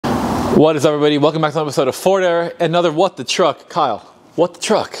What is up, everybody? Welcome back to another episode of Ford Air. Another What the Truck. Kyle, what the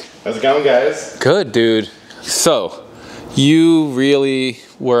truck? How's it going, guys? Good, dude. So, you really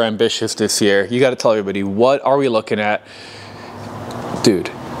were ambitious this year. You got to tell everybody, what are we looking at? Dude.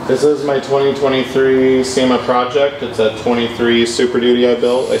 This is my 2023 SEMA project. It's a 23 Super Duty I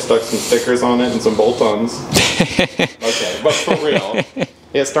built. I stuck some stickers on it and some bolt-ons. Okay, but for real.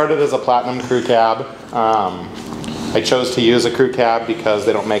 It started as a Platinum Crew Cab. I chose to use a crew cab because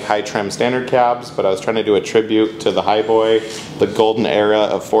they don't make high trim standard cabs, but I was trying to do a tribute to the Highboy, the golden era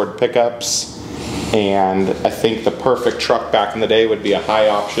of Ford pickups. And I think the perfect truck back in the day would be a high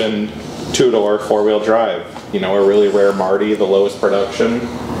option two-door four-wheel drive. You know, a really rare Marty, the lowest production.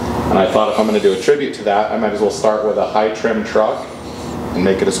 And I thought if I'm going to do a tribute to that, I might as well start with a high trim truck and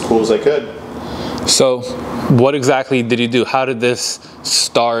make it as cool as I could. So, what exactly did you do? How did this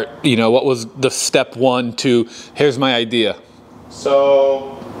start? You know, what was the step one to, here's my idea?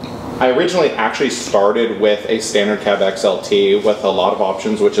 So, I originally actually started with a standard cab XLT with a lot of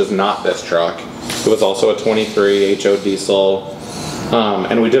options, which is not this truck. It was also a 23 HO diesel.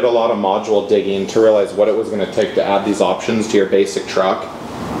 And we did a lot of module digging to realize what it was going to take to add these options to your basic truck.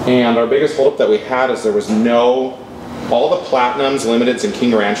 And our biggest holdup that we had is there was no, all the Platinums, Limiteds, and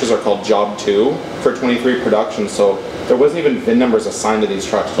King Ranches are called Job 2 for 23 production, so there wasn't even VIN numbers assigned to these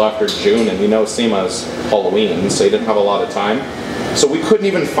trucks till after June, and you know SEMA's Halloween, so you didn't have a lot of time. So we couldn't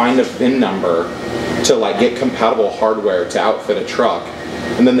even find a VIN number to like get compatible hardware to outfit a truck.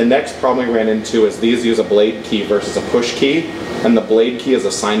 And then the next problem we ran into is these use a blade key versus a push key, and the blade key is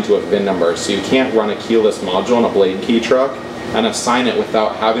assigned to a VIN number, so you can't run a keyless module on a blade key truck and assign it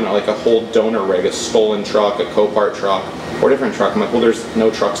without having like a whole donor rig, a stolen truck, a Copart truck, or a different truck. I'm like, well, there's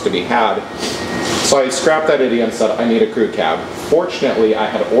no trucks to be had. So I scrapped that idea and said, I need a crew cab. Fortunately, I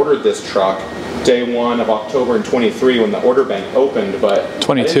had ordered this truck day 1 of October in 23 when the order bank opened, but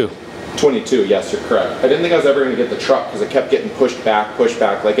 22. 22, yes, you're correct. I didn't think I was ever going to get the truck because it kept getting pushed back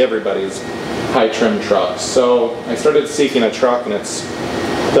like everybody's high trim trucks. So I started seeking a truck, and it's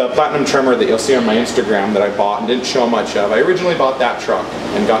the Platinum trimmer that you'll see on my Instagram that I bought and didn't show much of. I originally bought that truck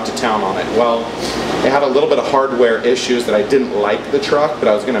and got to town on it. Well, it had a little bit of hardware issues that I didn't like the truck, but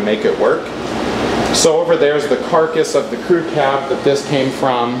I was going to make it work. So over there's the carcass of the crew cab that this came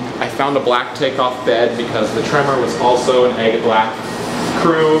from. I found a black takeoff bed because the trimmer was also an egg black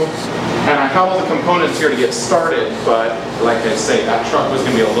crew. And I have all the components here to get started, but like I say, that truck was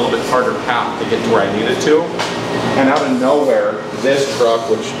going to be a little bit harder path to get to where I needed to. And out of nowhere, this truck,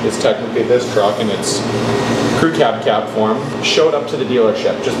 which is technically this truck in its crew cab form, showed up to the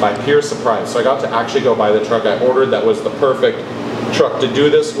dealership just by pure surprise. So I got to actually go buy the truck I ordered that was the perfect truck to do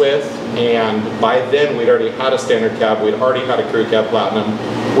this with. And by then, we'd already had a standard cab, we'd already had a crew cab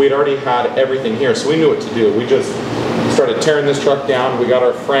Platinum, we'd already had everything here, so we knew what to do. We just started tearing this truck down, we got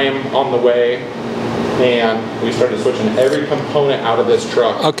our frame on the way, and we started switching every component out of this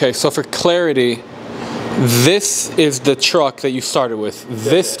truck. Okay, so for clarity, this is the truck that you started with.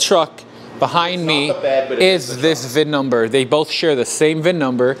 This truck behind me is this VIN number. They both share the same VIN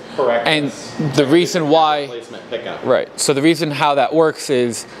number. Correct. And the reason why, replacement pickup. right, so the reason how that works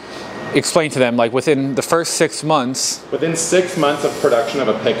is, explain to them, like within the first 6 months. Within 6 months of production of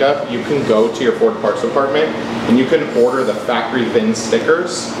a pickup, you can go to your Ford Parts Department and you can order the factory VIN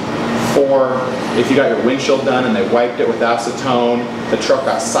stickers for, if you got your windshield done and they wiped it with acetone, the truck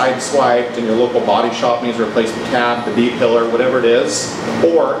got sideswiped and your local body shop needs to replace the cab, the B-pillar, whatever it is,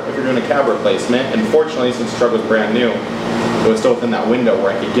 or if you're doing a cab replacement, and fortunately since the truck was brand new, it was still within that window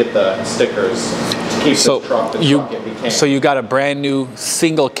where I could get the stickers to keep this truck the truck it became. So you got a brand new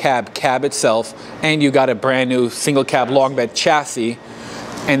single cab itself, and you got a brand new single cab long bed chassis,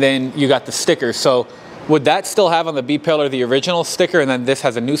 and then you got the stickers. So would that still have on the B-pillar the original sticker, and then this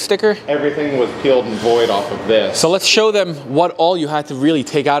has a new sticker? Everything was peeled and void off of this. So let's show them what all you had to really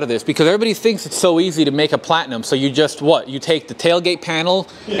take out of this, because everybody thinks it's so easy to make a Platinum. So you just, what? You take the tailgate panel,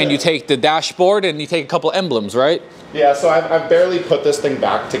 and you take the dashboard, and you take a couple emblems, right? Yeah, so I've barely put this thing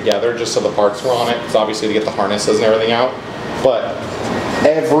back together just so the parts were on it, because obviously to get the harnesses and everything out. But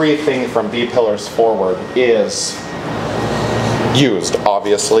everything from B-pillars forward is used,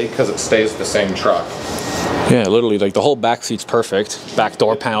 obviously, because it stays the same truck. Yeah, literally, like the whole back seat's perfect. Back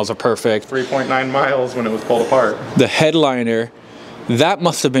door panels are perfect. 3.9 miles when it was pulled apart. The headliner, that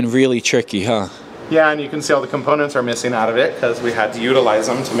must have been really tricky, huh? Yeah, and you can see all the components are missing out of it because we had to utilize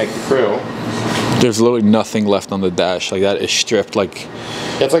them to make the crew. There's literally nothing left on the dash. Like, that is stripped. Like,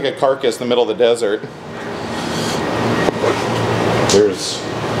 it's like a carcass in the middle of the desert. There's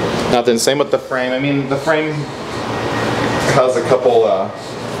nothing. Same with the frame. I mean, the frame has a couple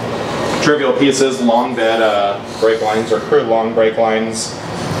trivial pieces, long bed brake lines, or crew long brake lines.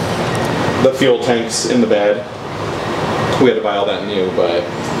 The fuel tank's in the bed. We had to buy all that new, but...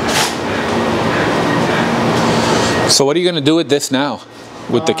 So what are you going to do with this now,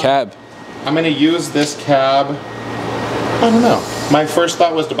 with the cab? I'm going to use this cab, I don't know. My first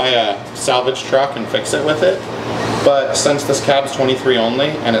thought was to buy a salvage truck and fix it with it, but since this cab's 23 only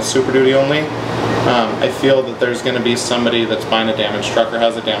and it's Super Duty only, I feel that there's going to be somebody that's buying a damaged truck or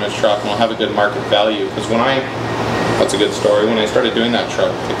has a damaged truck and will have a good market value. Because when that's a good story, when I started doing that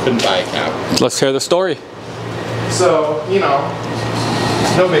truck, I couldn't buy a cab. Let's hear the story. So, you know,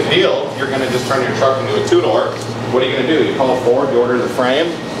 no big deal. You're going to just turn your truck into a two-door. What are you going to do? You call Ford, you order the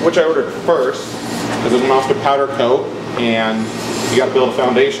frame, which I ordered first, because it went off to powder coat, and you got to build a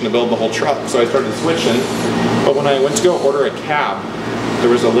foundation to build the whole truck. So I started switching. But when I went to go order a cab, there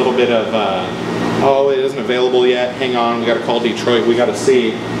was a little bit of, oh, it isn't available yet, hang on, we got to call Detroit, we got to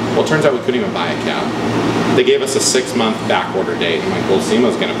see. Well, it turns out we couldn't even buy a cab. They gave us a 6-month back order date. I'm like, well,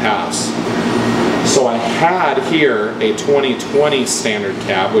 SEMA's going to pass. So I had here a 2020 standard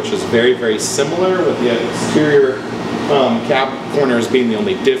cab, which is very, very similar, with the exterior cab corners being the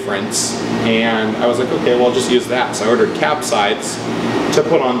only difference. And I was like, okay, well, I'll just use that. So I ordered cab sides to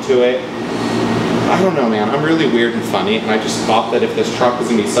put onto it. I don't know, man, I'm really weird and funny, and I just thought that if this truck was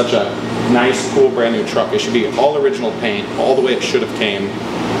going to be such a nice, cool, brand new truck, it should be all original paint, all the way it should have came.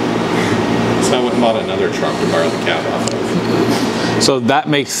 So I went and bought another truck to borrow the cab off of. So that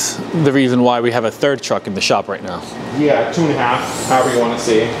makes the reason why we have a third truck in the shop right now. Yeah, 2.5, however you want to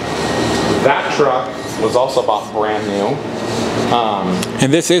see. That truck was also bought brand new.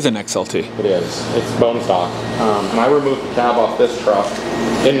 And this is an XLT. It is. It's bone stock. And I removed the cab off this truck.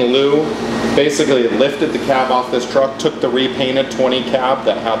 In lieu, basically lifted the cab off this truck, took the repainted 20 cab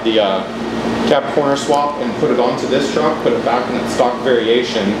that had the cab corner swap and put it onto this truck, put it back in its stock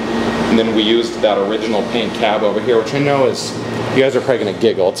variation, and then we used that original paint cab over here, which I know is, you guys are probably going to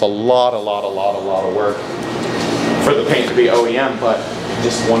giggle. It's a lot of work for the paint to be OEM, but I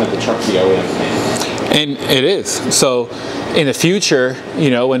just wanted the truck to be OEM paint. And it is. So in the future, you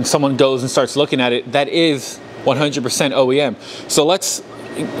know, when someone goes and starts looking at it, that is 100% OEM. So let's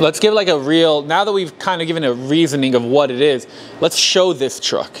give like a real, now that we've kind of given a reasoning of what it is, let's show this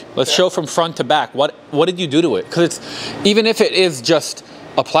truck. Let's show from front to back. What did you do to it? Because it's, even if it is just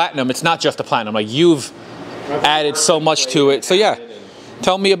a Platinum, it's not just a Platinum. Like, you've added so much to it. So yeah,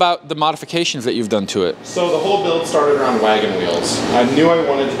 tell me about the modifications that you've done to it. So the whole build started around wagon wheels. I knew I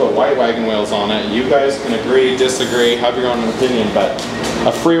wanted to put white wagon wheels on it. You guys can agree, disagree, have your own opinion, but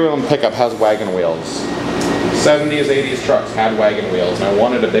a freewheeling pickup has wagon wheels. 70s, 80s trucks had wagon wheels, and I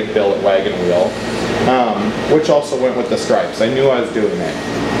wanted a big billet wagon wheel, which also went with the stripes. I knew I was doing it.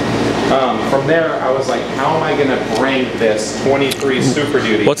 From there, I was like, how am I going to bring this 23 Super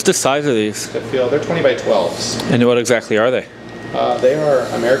Duty? What's the size of these? They're 20 by 12s. And what exactly are they? They are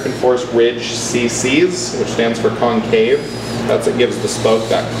American Force Ridge CCs, which stands for concave. That's what gives the spoke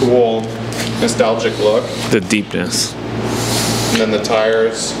that cool, nostalgic look. The deepness. And then the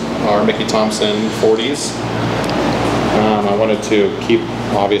tires are Mickey Thompson 40s. I wanted to keep,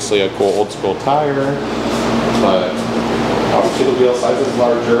 obviously, a cool old school tire, but obviously the wheel size is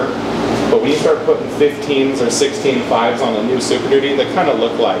larger. But when you start putting 15s or 16.5s on a new Super Duty, they kind of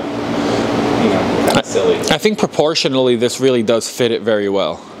look like, you know, kind of silly. I think proportionally this really does fit it very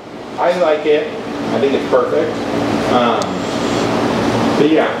well. I like it. I think it's perfect.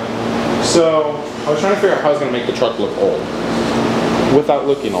 But yeah, so I was trying to figure out how I was going to make the truck look old without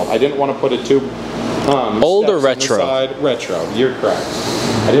looking old. I didn't want to put a tube old or retro? Retro, you're correct.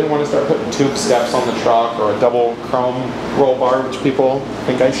 I didn't want to start putting tube steps on the truck or a double chrome roll bar, which people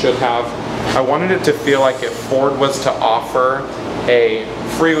think I should have. I wanted it to feel like if Ford was to offer a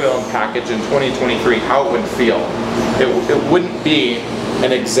freewheeling package in 2023, how it would feel. It wouldn't be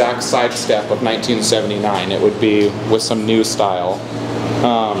an exact sidestep of 1979. It would be with some new style.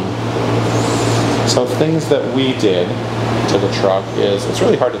 So things that we did to the truck is, it's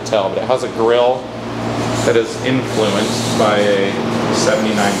really hard to tell, but it has a grille that is influenced by a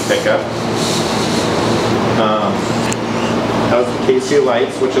 79 pickup. It has the KC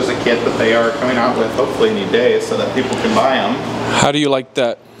lights, which is a kit that they are coming out with hopefully any day so that people can buy them. How do you like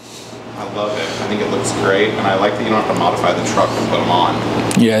that? I love it. I think it looks great, and I like that you don't have to modify the truck to put them on.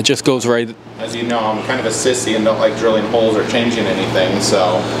 Yeah, it just goes right. As you know, I'm kind of a sissy and don't like drilling holes or changing anything,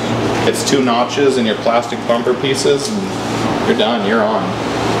 so it's 2 notches in your plastic bumper pieces, and you're done, you're on.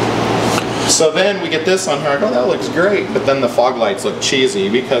 So then we get this on here, I go, that looks great, but then the fog lights look cheesy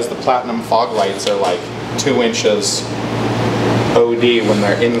because the Platinum fog lights are like 2 inches OD when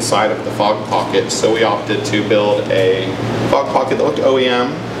they're inside of the fog pocket, so we opted to build a fog pocket that looked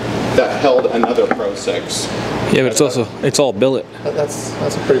OEM, that held another Pro 6. Yeah, but it's all billet. That's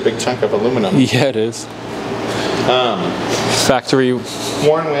a pretty big chunk of aluminum. Yeah, it is. Factory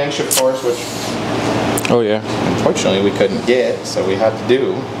worn winch, of course, which unfortunately we couldn't get, so we had to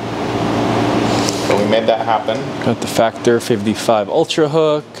do. But we made that happen. Got the Factor 55 Ultra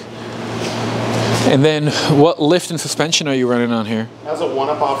hook. And then what lift and suspension are you running on here? It has a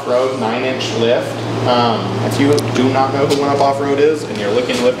 1-up off-road 9-inch lift. If you do not know who 1-up off-road is and you're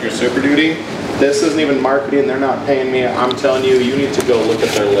looking to lift your Super Duty, this isn't even marketing, they're not paying me. I'm telling you, you need to go look at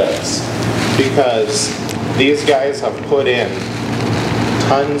their lifts. Because these guys have put in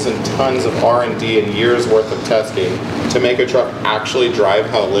tons and tons of R&D and years worth of testing to make a truck actually drive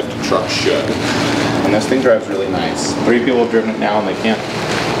how a lifted truck should. And this thing drives really nice. 3 people have driven it now and they can't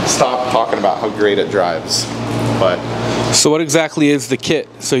stop talking about how great it drives. But so what exactly is the kit?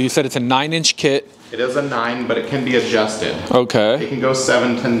 So you said it's a 9-inch kit. It is a 9, but it can be adjusted. Okay. It can go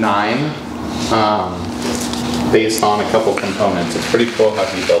 7 to 9 based on a couple components. It's pretty cool how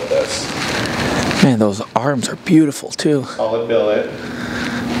he built this. Man, those arms are beautiful too. Solid billet.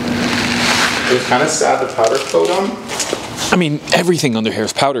 It was kind of sad to powder coat them. I mean, everything under here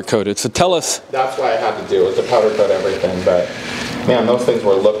is powder coated, so tell us. That's why I had to do it, to powder coat everything, but man, those things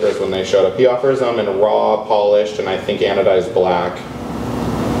were lookers when they showed up. He offers them in raw, polished, and I think anodized black.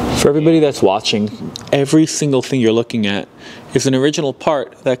 For everybody that's watching, every single thing you're looking at is an original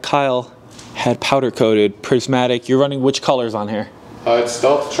part that Kyle had powder coated, prismatic. You're running which colors on here? It's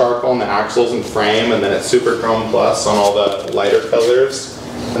stealth charcoal on the axles and frame, and then it's super chrome plus on all the lighter colors.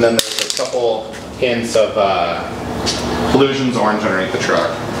 And then there's a couple hints of Illusions orange underneath the truck.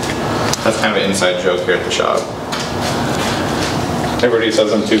 That's kind of an inside joke here at the shop. Everybody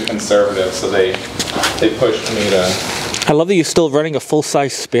says I'm too conservative, so they pushed me to... I love that you're still running a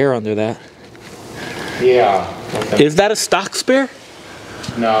full-size spare under that. Yeah. Okay. Is that a stock spare?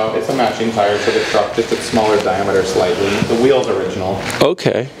 No, it's a matching tire for the truck, just a smaller diameter slightly. The wheel's original.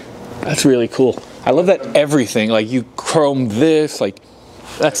 Okay. That's really cool. I love that everything, like you chromed this, like,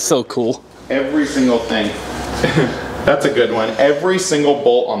 that's so cool. Every single thing. That's a good one. Every single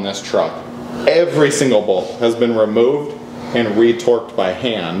bolt on this truck, every single bolt has been removed and retorqued by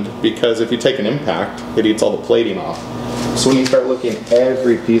hand, because if you take an impact, it eats all the plating off. So when you start looking,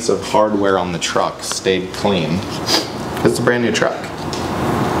 every piece of hardware on the truck stayed clean. It's a brand new truck.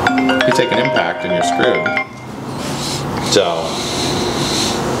 You take an impact and you're screwed. So.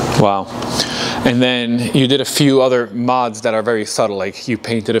 Wow. And then you did a few other mods that are very subtle, like you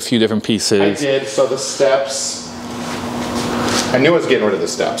painted a few different pieces. I did. So the steps, I knew I was getting rid of the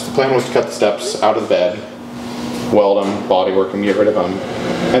steps. The plan was to cut the steps out of the bed, weld them, bodywork them, get rid of them.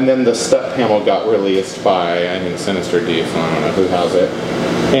 And then the step panel got released by, I think, Sinister D, so I don't know who has it.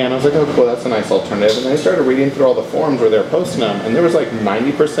 And I was like, oh cool, that's a nice alternative. And then I started reading through all the forums where they were posting them, and there was like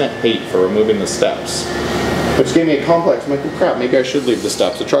 90% hate for removing the steps, which gave me a complex. I'm like, well crap, maybe I should leave the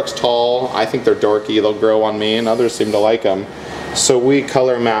steps. The truck's tall, I think they're dorky, they'll grow on me, and others seem to like them. So we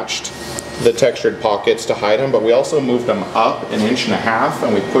color matched the textured pockets to hide them, but we also moved them up 1.5 inches,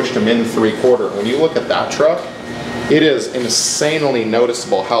 and we pushed them in 3/4. When you look at that truck, it is insanely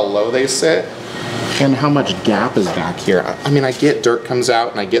noticeable how low they sit and how much gap is back here. I mean, I get dirt comes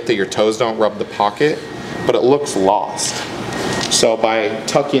out and I get that your toes don't rub the pocket, but it looks lost. So by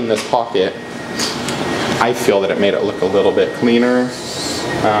tucking this pocket, I feel that it made it look a little bit cleaner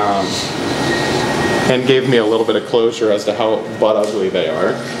and gave me a little bit of closure as to how butt ugly they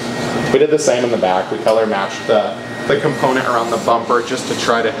are. We did the same in the back. We color matched the component around the bumper just to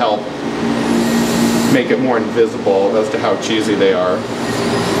try to help make it more invisible as to how cheesy they are.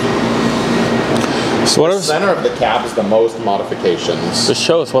 So the center of the cab is the most modifications. Just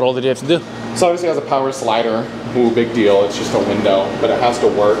show us, what all did you have to do? So obviously it has a power slider. Ooh, big deal. It's just a window, but it has to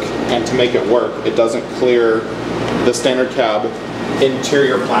work. And to make it work, it doesn't clear the standard cab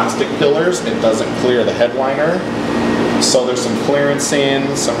interior plastic pillars. It doesn't clear the headliner. So there's some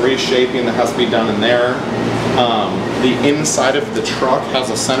clearancing, some reshaping that has to be done in there. The inside of the truck has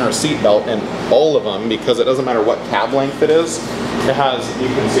a center seat belt in all of them, because it doesn't matter what cab length it is. It has, you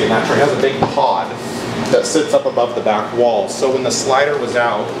can see in that truck, it has a big pod that sits up above the back wall. So when the slider was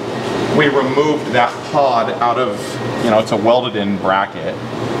out, we removed that pod out of, it's a welded in bracket.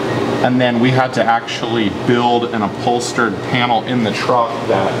 And then we had to actually build an upholstered panel in the truck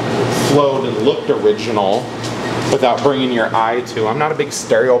that flowed and looked original without bringing your eye to. I'm not a big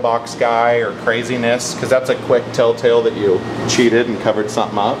stereo box guy or craziness, because that's a quick telltale that you cheated and covered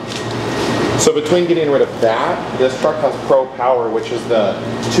something up. So between getting rid of that, this truck has Pro Power, which is the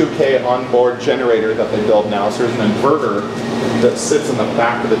 2K onboard generator that they build now. So there's an inverter that sits in the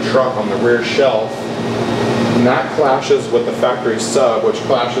back of the truck on the rear shelf And that clashes with the factory sub, which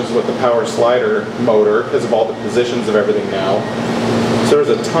clashes with the power slider motor because of all the positions of everything now. So there's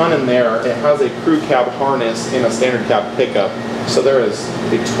a ton in there. It has a crew cab harness in a standard cab pickup. So there is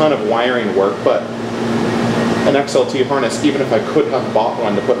a ton of wiring work, but an XLT harness, even if I could have bought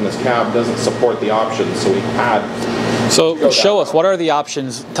one to put in this cab, doesn't support the options. So we had. So show us, what are the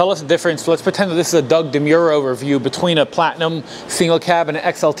options? Tell us the difference. Let's pretend that this is a Doug DeMuro review between a Platinum single cab and an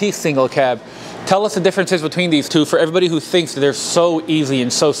XLT single cab. Tell us the differences between these two for everybody who thinks that they're so easy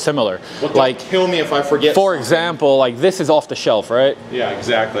and so similar. Well, like, kill me if I forget. For example, like this is off the shelf, right? Yeah,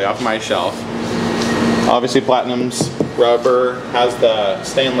 exactly, off my shelf. Obviously, Platinum's rubber has the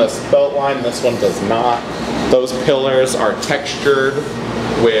stainless belt line. This one does not. Those pillars are textured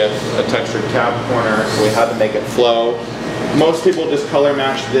with a textured cab corner, so we had to make it flow. Most people just color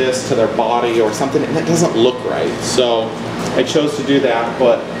match this to their body or something, and it doesn't look right. So I chose to do that,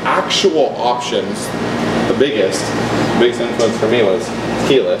 but actual options, the biggest influence for me was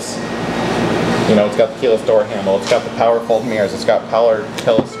keyless. You know, it's got the keyless door handle, it's got the power fold mirrors, it's got power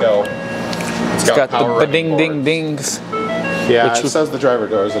telescope, it's got the ding ding dings. Yeah, it says the driver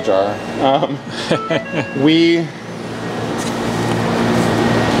door is ajar.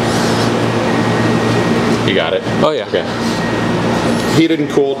 You got it? Oh yeah. Okay. Heated and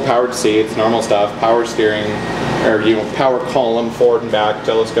cooled, powered seats, normal stuff, power steering, or power column, forward and back,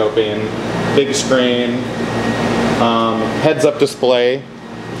 telescoping, big screen, heads-up display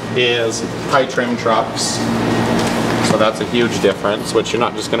is high trim trucks. So that's a huge difference, which you're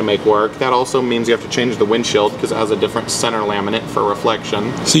not just going to make work. That also means you have to change the windshield because it has a different center laminate for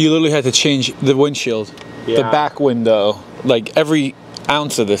reflection. So you literally had to change the windshield, the back window, like every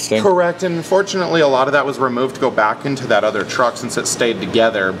ounce of this thing. Correct, and unfortunately a lot of that was removed to go back into that other truck since it stayed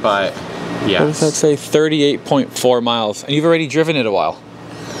together, but yes. What does that say? 38.4 miles, and you've already driven it a while.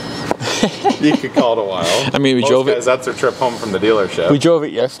 You could call it a while. I mean, we drove it. That's their trip home from the dealership. We drove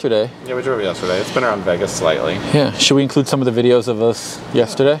it yesterday. Yeah, we drove it yesterday. It's been around Vegas slightly. Yeah, should we include some of the videos of us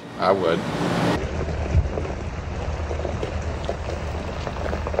yesterday? I would.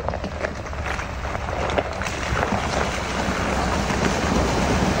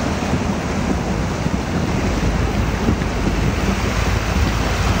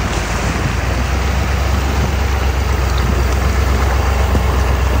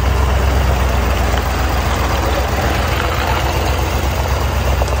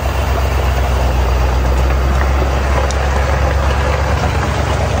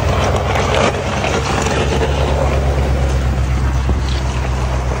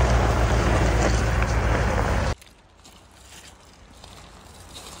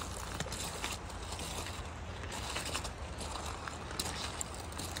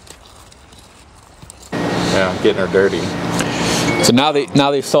 Yeah, getting her dirty. So now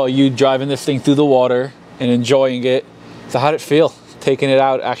they saw you driving this thing through the water and enjoying it. So how'd it feel? Taking it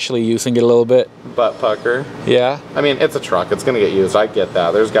out, actually using it a little bit? Butt pucker. Yeah? I mean, it's a truck. It's going to get used. I get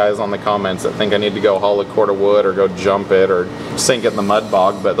that. There's guys on the comments that think I need to go haul a cord of wood or go jump it or sink it in the mud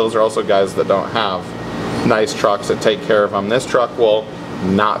bog, but those are also guys that don't have nice trucks that take care of them. This truck will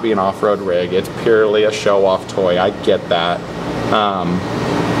not be an off-road rig. It's purely a show-off toy. I get that.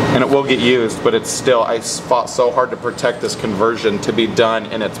 And it will get used, but it's still, I fought so hard to protect this conversion to be done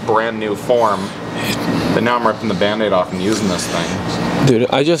in its brand new form. But now I'm ripping the Band-Aid off and using this thing. Dude,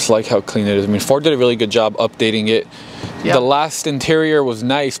 I just like how clean it is. I mean, Ford did a really good job updating it. Yep. The last interior was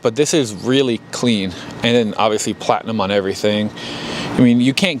nice, but this is really clean. And then obviously Platinum on everything. I mean,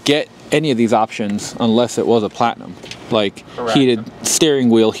 you can't get any of these options unless it was a Platinum. Like Correct. Heated steering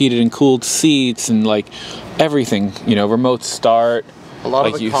wheel, heated and cooled seats, and like everything, you know, remote start. A lot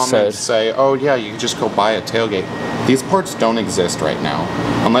of the comments say, oh yeah, you can just go buy a tailgate. These parts don't exist right now.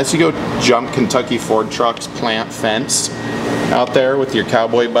 Unless you go jump Kentucky Ford Trucks plant fence out there with your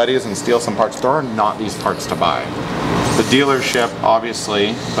cowboy buddies and steal some parts, there are not these parts to buy. The dealership,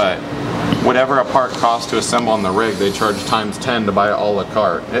 obviously, but whatever a part costs to assemble on the rig, they charge times 10 to buy it a la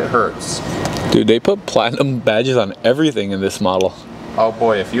carte. It hurts. Dude, they put Platinum badges on everything in this model. Oh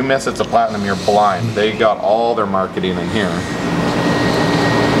boy, if you miss it's a Platinum, you're blind. They got all their marketing in here.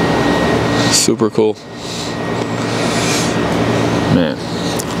 Super cool. Man.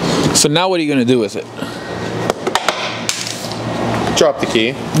 So now what are you going to do with it? Drop the key.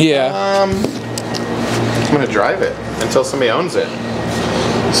 Yeah. I'm going to drive it until somebody owns it.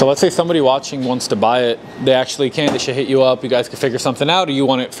 So let's say somebody watching wants to buy it. They actually can. They should hit you up. You guys can figure something out, or you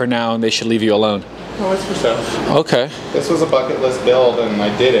want it for now and they should leave you alone? Oh, it's for sale. Okay. This was a bucket list build and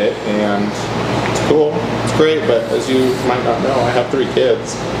I did it, and it's cool. It's great, but as you might not know, I have 3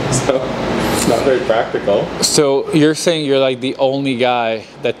 kids. So it's not very practical. So you're saying you're like the only guy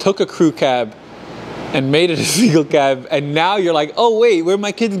that took a crew cab and made it a single cab, and now you're like, oh wait, where are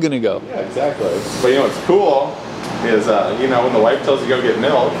my kids gonna go? Yeah, exactly. But you know what's cool is, you know, when the wife tells you to go get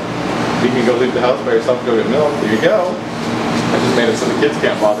milk, you can go leave the house by yourself and go get milk. There you go. I just made it so the kids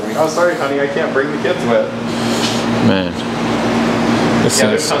can't bother me. Oh, sorry, honey, I can't bring the kids with. Man. Yeah,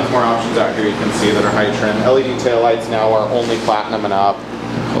 there's tons more options out here you can see that are high trim. LED taillights now are only platinum and up.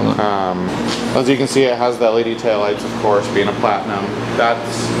 As you can see, it has the LED taillights, of course, being a platinum.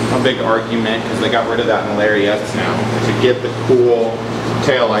 That's a big argument because they got rid of that in Lariats now. To get the cool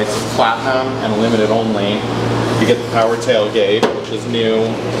taillights of platinum and limited only, you get the power tailgate, which is new.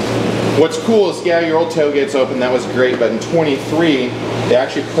 What's cool is, yeah, your old tailgate's open, that was great, but in 23, they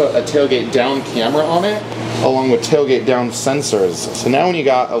actually put a tailgate down camera on it, along with tailgate down sensors. So now when you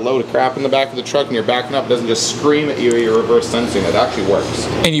got a load of crap in the back of the truck and you're backing up, it doesn't just scream at you, you're reverse sensing. It actually works.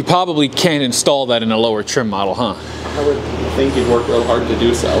 And you probably can't install that in a lower trim model, huh? I would think you'd work real hard to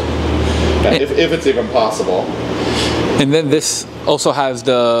do so. Yeah, if it's even possible. And then this also has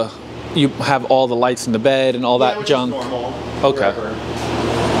you have all the lights in the bed and all that junk. Normal. Okay.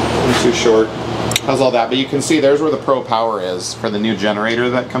 I'm too short. How's all that? But you can see there's where the Pro Power is for the new generator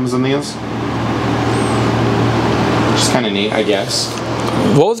that comes in these. Which is kind of neat, I guess.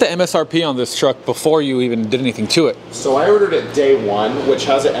 What was the MSRP on this truck before you even did anything to it? So I ordered it day one, which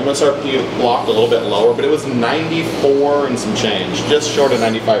has an MSRP blocked a little bit lower, but it was 94 and some change, just short of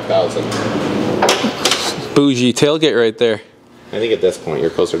 95,000. Bougie tailgate right there. I think at this point you're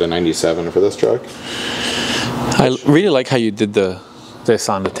closer to 97 for this truck. I really like how you did this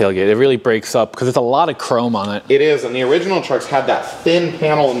on the tailgate. It really breaks up because it's a lot of chrome on it. It is, and the original trucks had that thin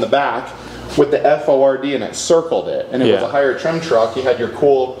panel in the back with the FORD and it circled it. And it was a higher trim truck. You had your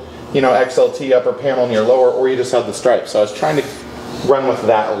cool, you know, XLT upper panel and your lower, or you just had the stripes. So I was trying to run with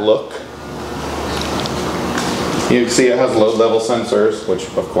that look. You can see it has load level sensors, which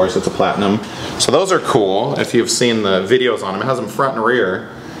of course it's a platinum. So those are cool if you've seen the videos on them. It has them front and rear.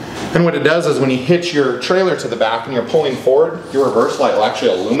 And what it does is when you hitch your trailer to the back and you're pulling forward, your reverse light will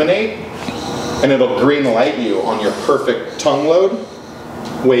actually illuminate and it'll green light you on your perfect tongue load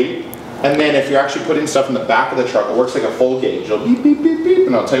weight. And then if you're actually putting stuff in the back of the truck, it works like a full gauge. It'll beep, beep, beep, beep, and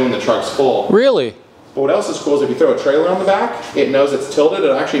it'll tell you when the truck's full. Really? But what else is cool is if you throw a trailer on the back, it knows it's tilted,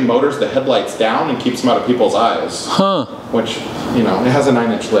 it actually motors the headlights down and keeps them out of people's eyes. Huh. Which, you know, it has a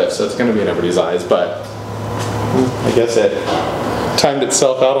 9-inch lift, so it's gonna be in everybody's eyes, but I guess it timed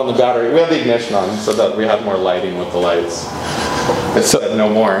itself out on the battery. We had the ignition on so that we had more lighting with the lights. It said no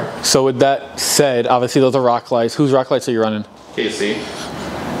more. So with that said, obviously those are rock lights. Whose rock lights are you running? Casey.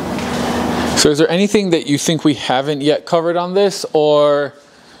 So is there anything that you think we haven't yet covered on this, or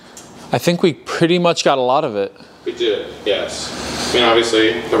I think we pretty much got a lot of it? We did, yes. I mean,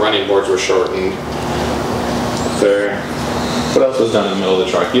 obviously the running boards were shortened. There. What else was done in the middle of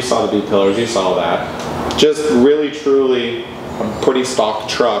the truck? You saw the B-pillars, you saw that. Just really, truly a pretty stock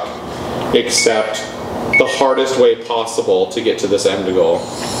truck, except the hardest way possible to get to this end goal.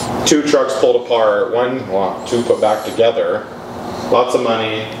 2 trucks pulled apart, 2 put back together. Lots of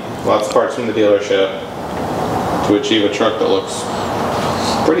money, lots of parts from the dealership to achieve a truck that looks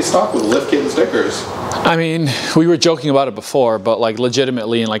pretty stock with lift kit and stickers. I mean, we were joking about it before, but like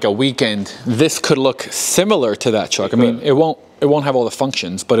legitimately in like a weekend, this could look similar to that truck. I mean, it won't have all the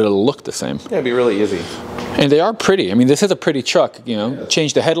functions, but it'll look the same. Yeah, it'd be really easy. And they are pretty. I mean, this is a pretty truck, you know. Yeah.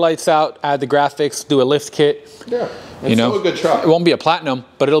 Change the headlights out, add the graphics, do a lift kit. Yeah, it's still a good truck. It won't be a platinum,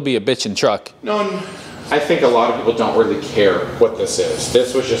 but it'll be a bitchin' truck. No, I think a lot of people don't really care what this is.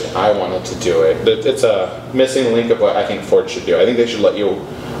 This was just, I wanted to do it. It's a missing link of what I think Ford should do. I think they should let you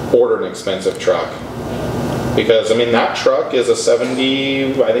order an expensive truck. Because, I mean, that truck is a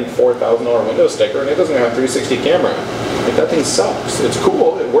 $4,000 window sticker, and it doesn't have a 360 camera. Like, that thing sucks. It's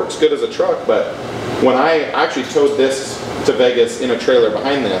cool, it works good as a truck, but when I actually towed this to Vegas in a trailer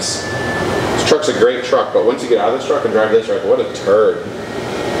behind this truck's a great truck, but once you get out of this truck and drive this truck, what a turd.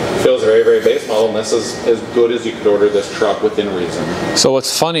 It feels very, very base model, and this is as good as you could order this truck within reason. So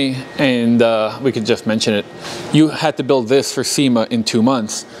what's funny, and we could just mention it, you had to build this for SEMA in 2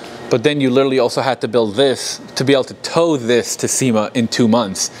 months. But then you literally also had to build this to be able to tow this to SEMA in 2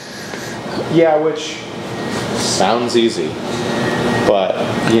 months. Yeah, which sounds easy. But,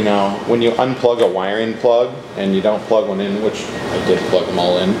 you know, when you unplug a wiring plug and you don't plug one in, which I did plug them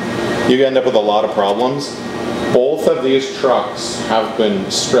all in, you end up with a lot of problems. Both of these trucks have been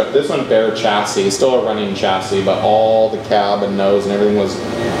stripped. This one bare chassis, still a running chassis, but all the cab and nose and everything was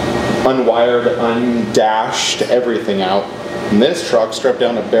unwired, undashed, everything out. And this truck stripped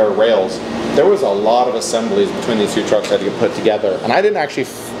down to bare rails. There was a lot of assemblies between these two trucks that had to get put together. And I didn't actually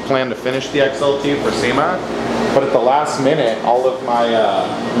plan to finish the XLT for SEMA. But at the last minute, all of my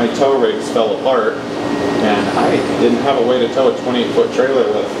my tow rigs fell apart, and I didn't have a way to tow a 28-foot trailer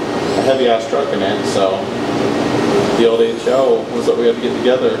with a heavy-ass truck in it, so the old HO was what we had to get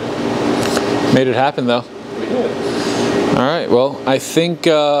together. Made it happen, though. We did. All right, well, I think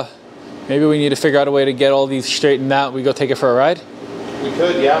maybe we need to figure out a way to get all these straightened out. We go take it for a ride? We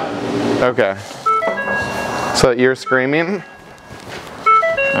could, yeah. Okay. So you're screaming?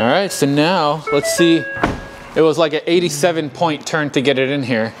 All right, so now let's see. It was like an 87-point turn to get it in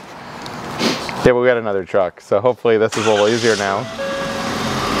here. Yeah, but we got another truck, so hopefully this is a little easier now.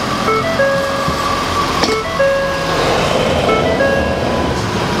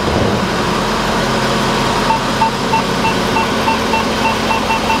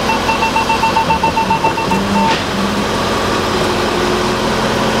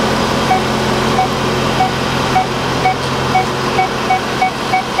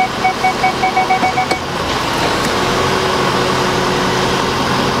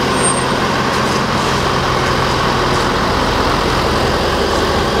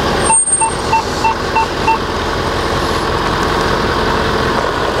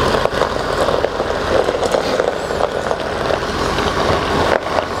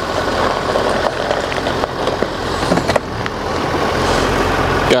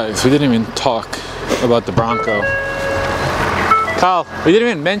 Guys, we didn't even talk about the Bronco. Kyle, we didn't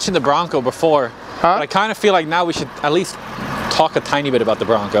even mention the Bronco before. Huh? But I kind of feel like now we should at least talk a tiny bit about the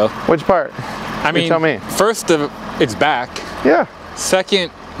Bronco. Which part? I mean, tell me. First, it's back. Yeah.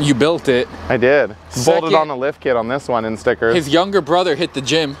 Second, you built it. I did. Second, bolted on the lift kit on this one in stickers. His younger brother hit the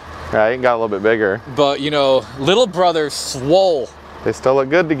gym. Right, got a little bit bigger. But, you know, little brother swole. They still look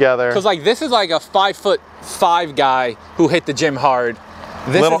good together. Because, like, this is like a 5'5" guy who hit the gym hard.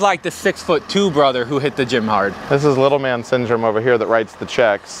 This is like the 6'2" brother who hit the gym hard. This is little man syndrome over here that writes the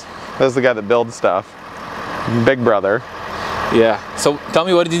checks. This is the guy that builds stuff. Big brother. Yeah. So tell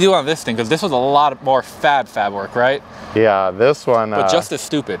me, what did you do on this thing? Because this was a lot more fab work, right? Yeah, this one. But just as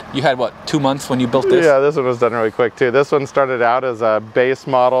stupid. You had what, 2 months when you built this? Yeah, this one was done really quick too. This one started out as a base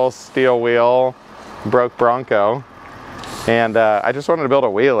model steel wheel broke Bronco, and I just wanted to build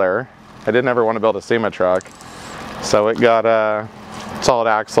a wheeler. I didn't ever want to build a SEMA truck, so it got a solid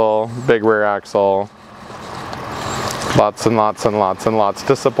axle, big rear axle, lots and lots and lots and lots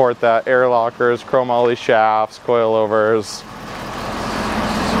to support that. Air lockers, chrome ollie shafts, coilovers.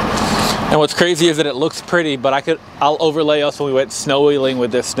 And what's crazy is that it looks pretty, but I'll overlay us when we went snow wheeling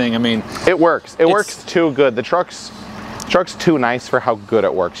with this thing. I mean, it works. It works too good. The truck's too nice for how good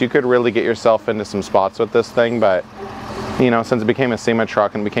it works. You could really get yourself into some spots with this thing, but you know, since it became a SEMA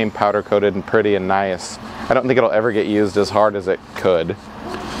truck and became powder coated and pretty and nice, I don't think it'll ever get used as hard as it could.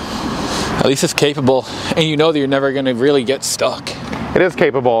 At least it's capable, and you know that you're never going to really get stuck. It is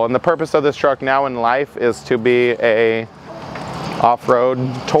capable, and the purpose of this truck now in life is to be a off-road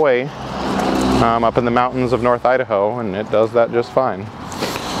toy up in the mountains of North Idaho, and it does that just fine.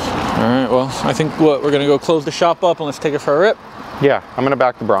 All right, well, I think we're going to go close the shop up and let's take it for a rip. Yeah, I'm going to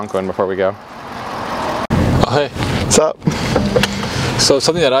back the Bronco in before we go. Oh, hey. What's up? So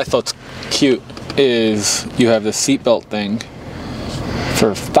something that I thought's cute is you have the seatbelt thing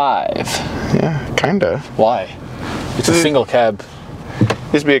for $5. Yeah, kinda. Why? It's a single cab.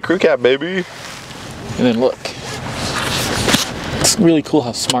 Used to be a crew cab, baby. And then look. It's really cool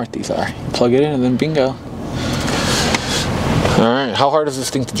how smart these are. Plug it in and then bingo. Alright, how hard is this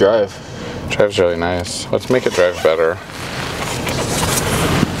thing to drive? Drives really nice. Let's make it drive better.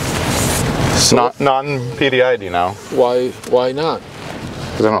 So not non-PDI'd, you know. Why not?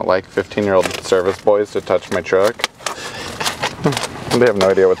 Because I don't like 15-year-old service boys to touch my truck. They have no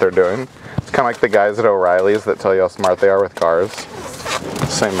idea what they're doing. It's kind of like the guys at O'Reilly's that tell you how smart they are with cars.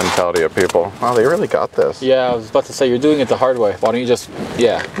 Same mentality of people. Wow, they really got this. Yeah, I was about to say, you're doing it the hard way. Why don't you just,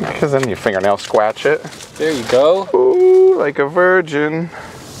 yeah. Because then your fingernail squatch it. There you go. Ooh, like a virgin.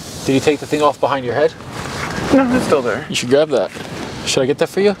 Did you take the thing off behind your head? No, it's still there. You should grab that. Should I get that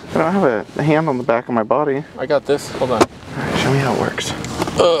for you? I don't have a hand on the back of my body. I got this. Hold on. All right, show me how it works.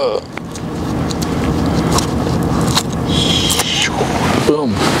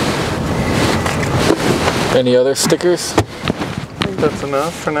 Boom. Any other stickers? I think that's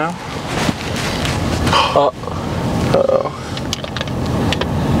enough for now. Uh-oh.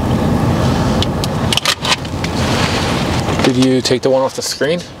 Did you take the one off the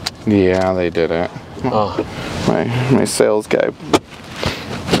screen? Yeah, they did it. Oh. My sales guy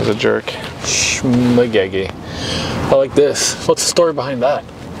was a jerk. Schmageggy. I like this. What's the story behind that?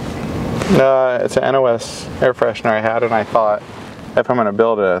 It's an NOS air freshener I had, and I thought, if I'm going to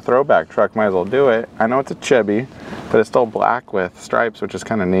build a throwback truck, might as well do it. I know it's a Chevy, but it's still black with stripes, which is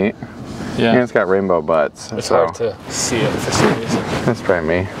kind of neat. Yeah. And it's got rainbow butts. It's hard to see it for some reason. That's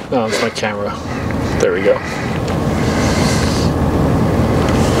probably me. No, it's my camera. There we go.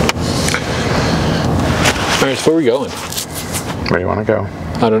 All right, so where are we going? Where do you want to go?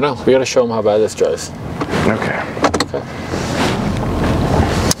 I don't know. We got to show them how bad this drives. Okay. Okay.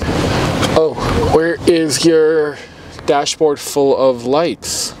 Oh, where is your dashboard full of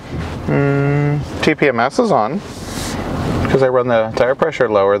lights? TPMS is on because I run the tire pressure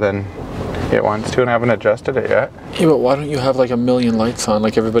lower than it wants to, and I haven't adjusted it yet. Yeah, but why don't you have like a million lights on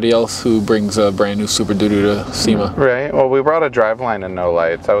like everybody else who brings a brand new Super Duty to SEMA? Right. Well, we brought a driveline and no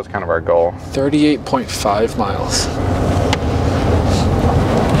lights. That was kind of our goal. 38.5 miles.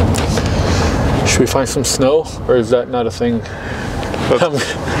 Should we find some snow, or is that not a thing?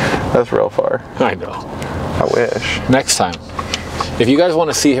 That's real far. I know. I wish. Next time, if you guys want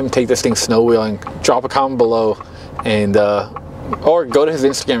to see him take this thing snow wheeling, drop a comment below, and or go to his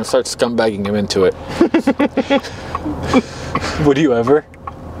Instagram and start scumbagging him into it. Would you ever?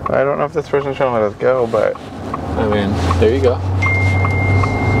 I don't know if this person's trying to let us go, but I mean, there you go.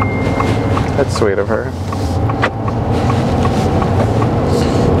 That's sweet of her.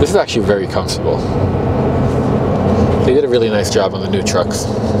 This is actually very comfortable. They did a really nice job on the new trucks.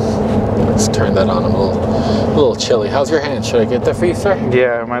 Let's turn that on. A little chilly. How's your hand? Should I get that for you, sir?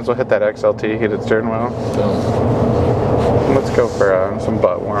 Yeah, might as well hit that XLT heated steering wheel. Boom. Let's go for some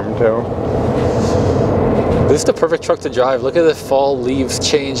butt warm too. This is the perfect truck to drive. Look at the fall leaves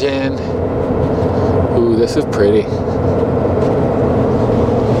changing. Ooh, this is pretty.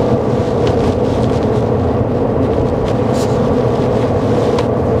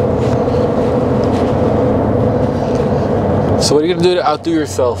 So what are you going to do to outdo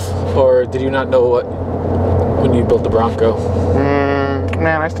yourself? Or did you not know what when you built the Bronco?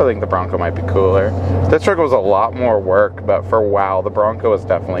 Man, I still think the Bronco might be cooler. This truck was a lot more work, but for wow, the Bronco was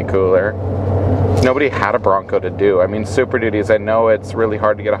definitely cooler. Nobody had a Bronco to do. I mean, Super Duties, I know it's really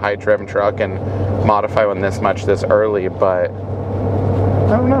hard to get a high trim truck and modify one this much this early, but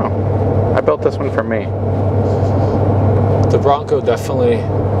I don't know. I built this one for me. The Bronco definitely,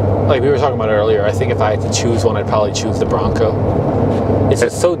 like we were talking about earlier, I think if I had to choose one, I'd probably choose the Bronco. It's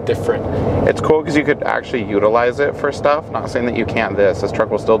just so different. It's cool because you could actually utilize it for stuff. Not saying that you can't this truck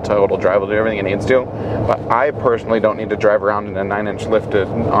will still total drive, will do everything it needs to. But I personally don't need to drive around in a 9-inch lifted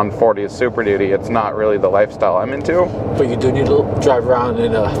on 40s Super Duty. It's not really the lifestyle I'm into. But you do need to drive around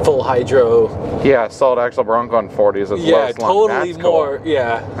in a full hydro. Yeah, solid axle Bronco on 40s. As Yeah, totally more, cool.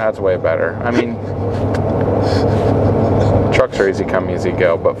 Yeah. That's way better. I mean, trucks are easy come, easy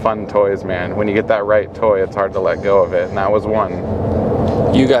go, but fun toys, man. When you get that right toy, it's hard to let go of it, and that was one.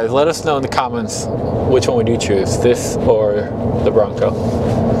 You guys, let us know in the comments which one would you choose, this or the Bronco?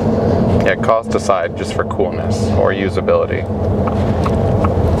 Yeah, cost aside, just for coolness or usability.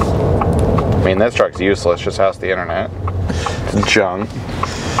 I mean, this truck's useless, just has the internet. It's junk.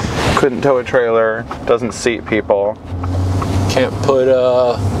 Couldn't tow a trailer, doesn't seat people. Can't put,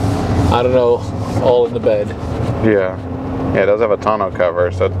 I don't know, all in the bed. Yeah. Yeah, it does have a tonneau cover,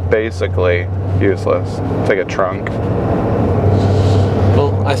 so it's basically useless. It's like a trunk.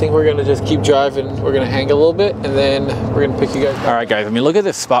 Well, I think we're gonna just keep driving. We're gonna hang a little bit, and then we're gonna pick you guys. All right, guys. I mean, look at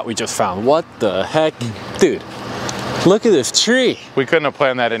this spot we just found. What the heck, dude? Look at this tree. We couldn't have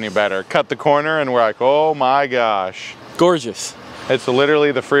planned that any better. Cut the corner, and we're like, oh my gosh, gorgeous. It's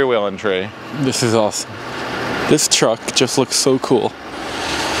literally the freewheeling tree. This is awesome. This truck just looks so cool.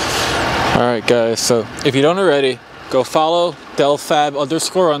 All right, guys. So if you don't already, go follow DelFAB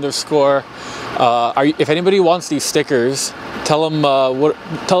 __. If anybody wants these stickers, tell them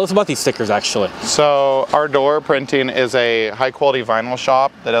tell us about these stickers actually. So our door printing is a high quality vinyl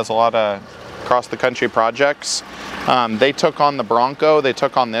shop that does a lot of across the country projects. They took on the Bronco, they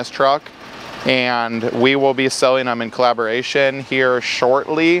took on this truck, and we will be selling them in collaboration here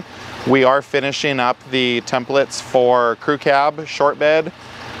shortly. We are finishing up the templates for Crew Cab, short bed.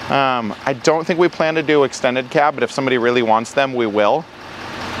 I don't think we plan to do extended cab, but if somebody really wants them, we will.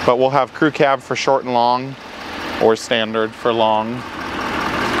 But we'll have Crew Cab for short and long, or standard for long.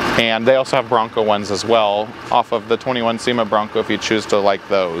 And they also have Bronco ones as well, off of the 21 SEMA Bronco if you choose to like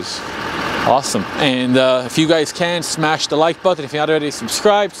those. Awesome. And if you guys can, smash the like button. If you're not already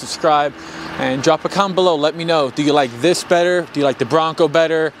subscribed, subscribe. And drop a comment below, let me know. Do you like this better? Do you like the Bronco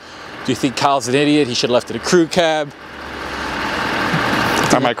better? Do you think Kyle's an idiot? He should have left it a Crew Cab.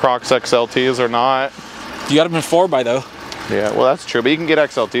 Are my Crocs XLTs or not? You got them in 4x though. Yeah, well that's true, but you can get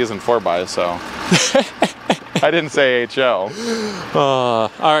XLTs in 4x, so. I didn't say HL.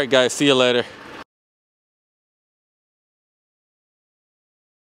 All right guys, see you later.